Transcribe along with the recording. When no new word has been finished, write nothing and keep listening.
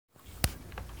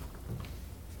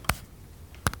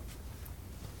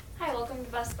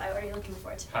Best Buy. What are you looking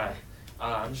for today? Hi.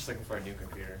 I'm just looking for a new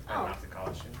computer. I'm not the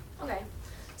college student. Okay.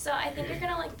 So I think you're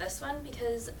going to like this one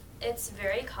because it's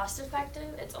very cost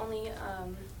effective. It's only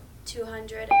 $230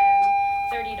 compared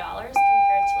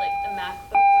to like the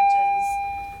MacBook, which is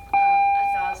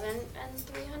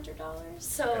 $1,300.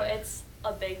 So Okay. it's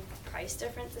a big price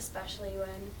difference, especially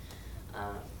when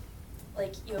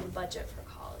like you have a budget for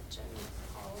college and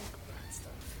all that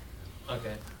stuff.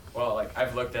 Okay. Well, like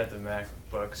I've looked at the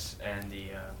MacBooks and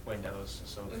the Windows.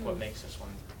 So what makes this one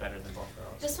better than both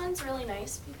of those? This one's really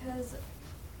nice because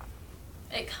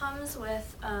it comes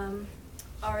with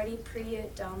already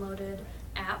pre-downloaded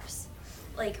apps,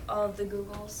 like all of the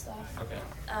Google stuff. Okay.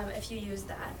 If you use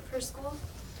that for school,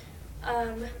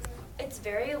 it's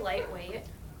very lightweight,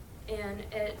 and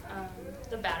it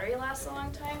the battery lasts a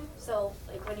long time. So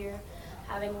like when you're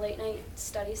having late night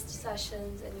study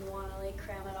sessions and you want to like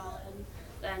cram it all in,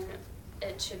 then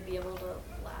it should be able to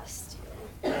last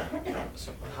you.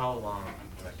 So how long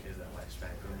is that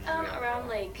lifespan? Around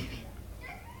like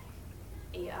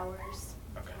 8 hours.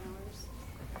 Okay. 10 hours.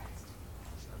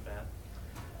 It's not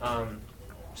bad.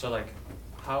 So like,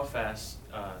 how fast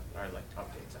are like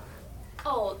updates on it?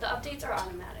 Oh, the updates are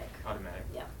automatic. Automatic.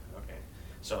 Yeah. Okay.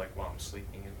 So like while I'm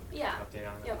sleeping, it Yeah. update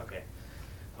on it. Yep. Okay.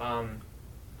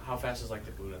 How fast is like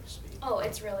the boot up speed? Oh,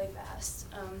 it's really fast.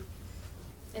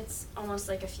 It's almost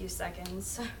like a few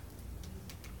seconds.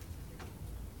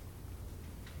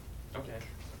 Okay.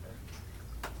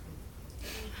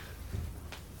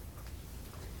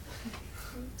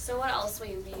 So what else will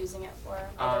you be using it for?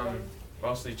 Other than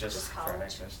Mostly just for college?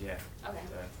 access. Yeah. Okay.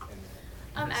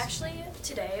 And Actually,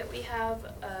 today we have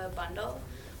a bundle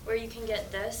where you can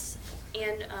get this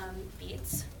and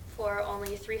Beats for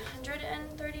only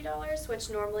 $330, which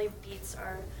normally Beats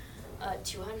are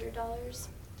 $200.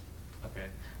 Okay.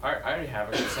 I already have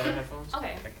a good set of headphones.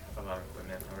 Okay. I have a lot of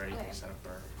equipment already Okay. set up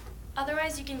for.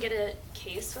 Otherwise, you can get a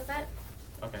case with it.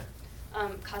 Okay.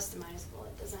 Customizable.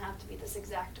 It doesn't have to be this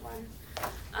exact one.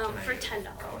 Can I For get $10.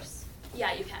 color?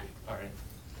 Yeah, you can. All right.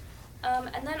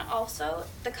 And then also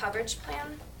the coverage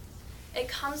plan. It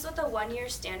comes with a 1-year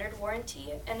standard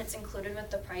warranty, and it's included with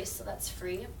the price, so that's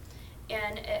free.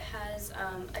 And it has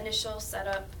initial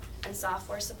setup and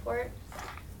software support.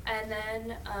 And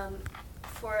then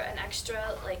for an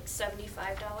extra like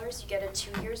 $75, you get a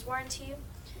 2 years warranty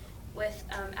with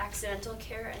accidental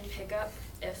care and pickup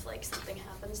if like something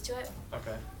happens to it.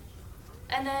 Okay.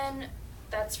 And then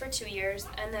that's for 2 years,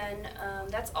 and then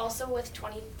that's also with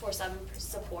 24/7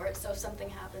 support. So if something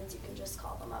happens, you can just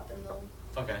call them up and they'll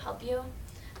help you.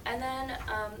 And then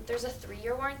there's a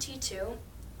 3-year warranty too,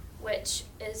 which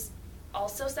is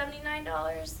also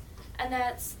 $79, and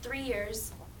that's 3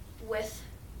 years with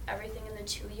everything in the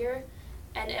 2-year,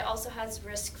 and it also has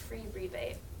risk-free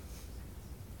rebate.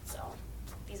 So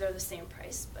these are the same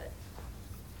price, but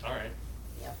All right.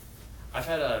 yep. I've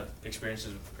had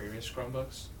experiences with previous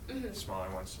Chromebooks, smaller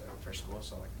ones for school.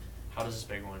 So like, how does this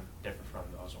big one differ from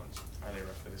those ones? Are they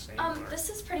roughly the same? Or? This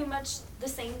is pretty much the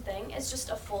same thing. It's just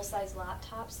a full-size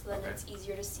laptop, so then Okay. it's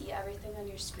easier to see everything on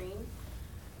your screen.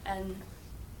 And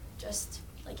just,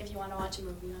 like, if you want to watch a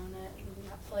movie on it,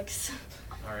 Netflix,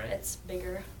 All right. it's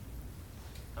bigger.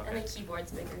 Okay. And the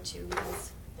keyboard's bigger, too,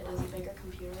 because it is a bigger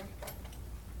computer.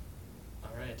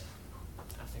 All right.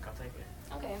 I think I'll take it.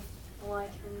 Okay. Well, I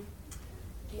can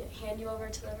hand you over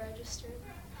to the register.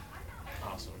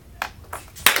 Awesome.